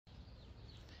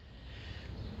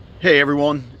Hey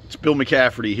everyone, it's Bill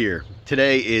McCafferty here.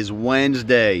 Today is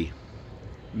Wednesday,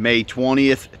 May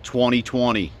 20th,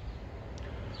 2020.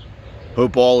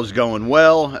 Hope all is going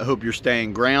well. I hope you're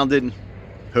staying grounded.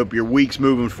 Hope your week's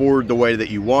moving forward the way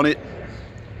that you want it.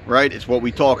 Right? It's what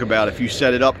we talk about. If you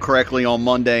set it up correctly on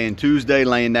Monday and Tuesday,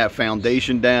 laying that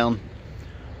foundation down,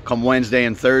 come Wednesday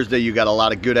and Thursday, you got a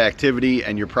lot of good activity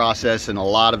and you're processing a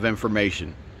lot of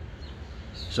information.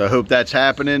 So I hope that's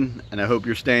happening, and I hope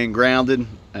you're staying grounded,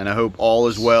 and I hope all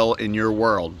is well in your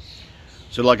world.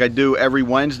 So like I do every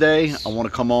Wednesday, I want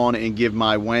to come on and give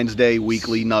my Wednesday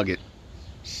weekly nugget.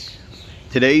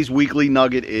 Today's weekly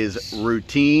nugget is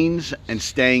routines and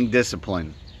staying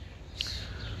disciplined.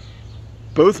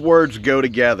 Both words go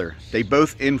together. They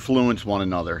both influence one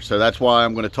another. So that's why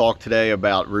I'm going to talk today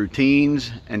about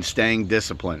routines and staying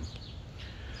disciplined.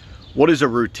 What is a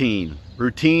routine?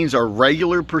 Routines are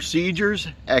regular procedures,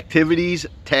 activities,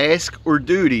 tasks, or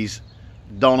duties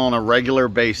done on a regular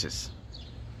basis.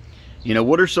 You know,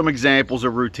 what are some examples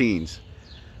of routines?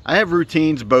 I have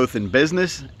routines both in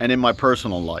business and in my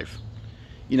personal life.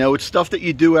 You know, it's stuff that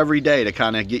you do every day to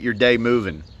kind of get your day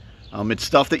moving. It's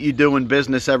stuff that you do in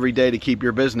business every day to keep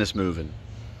your business moving.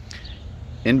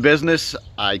 In business,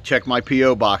 I check my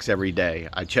P.O. box every day.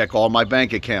 I check all my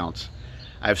bank accounts.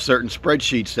 I have certain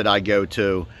spreadsheets that I go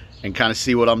to and kind of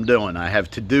see what I'm doing. I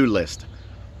have to-do list.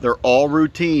 They're all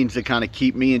routines that kind of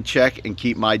keep me in check and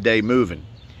keep my day moving.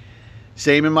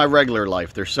 Same in my regular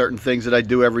life. There's certain things that I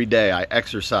do every day. I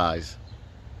exercise.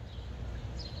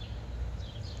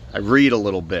 I read a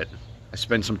little bit. I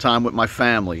spend some time with my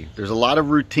family. There's a lot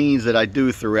of routines that I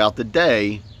do throughout the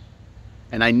day,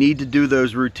 and I need to do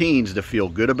those routines to feel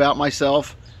good about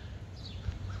myself.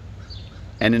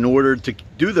 And in order to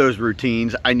do those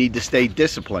routines, I need to stay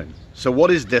disciplined. So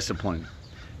what is discipline?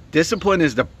 Discipline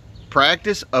is the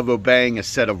practice of obeying a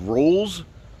set of rules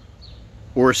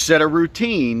or a set of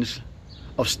routines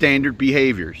of standard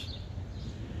behaviors.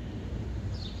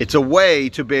 It's a way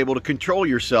to be able to control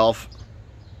yourself.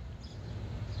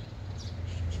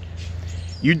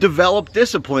 You develop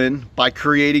discipline by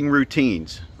creating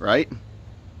routines, right?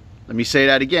 Let me say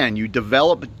that again. You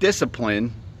develop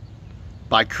discipline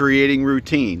by creating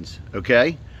routines,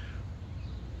 okay?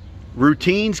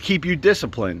 Routines keep you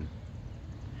disciplined.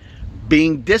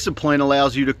 Being disciplined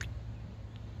allows you to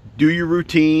do your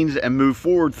routines and move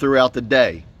forward throughout the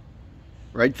day,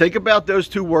 right? Think about those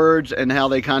two words and how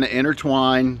they kind of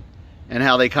intertwine and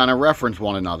how they kind of reference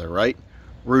one another, right?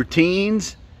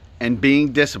 Routines and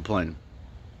being disciplined.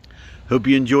 Hope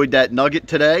you enjoyed that nugget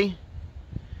today.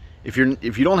 If you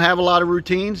don't have a lot of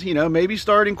routines, you know, maybe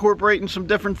start incorporating some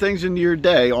different things into your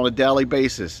day on a daily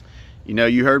basis. You know,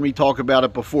 you heard me talk about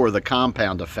it before, the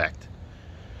compound effect,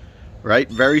 right?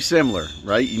 Very similar,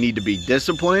 right? You need to be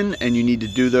disciplined and you need to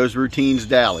do those routines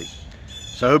daily.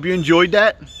 So I hope you enjoyed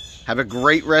that. Have a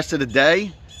great rest of the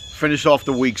day. Finish off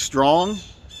the week strong,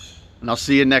 and I'll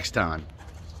see you next time.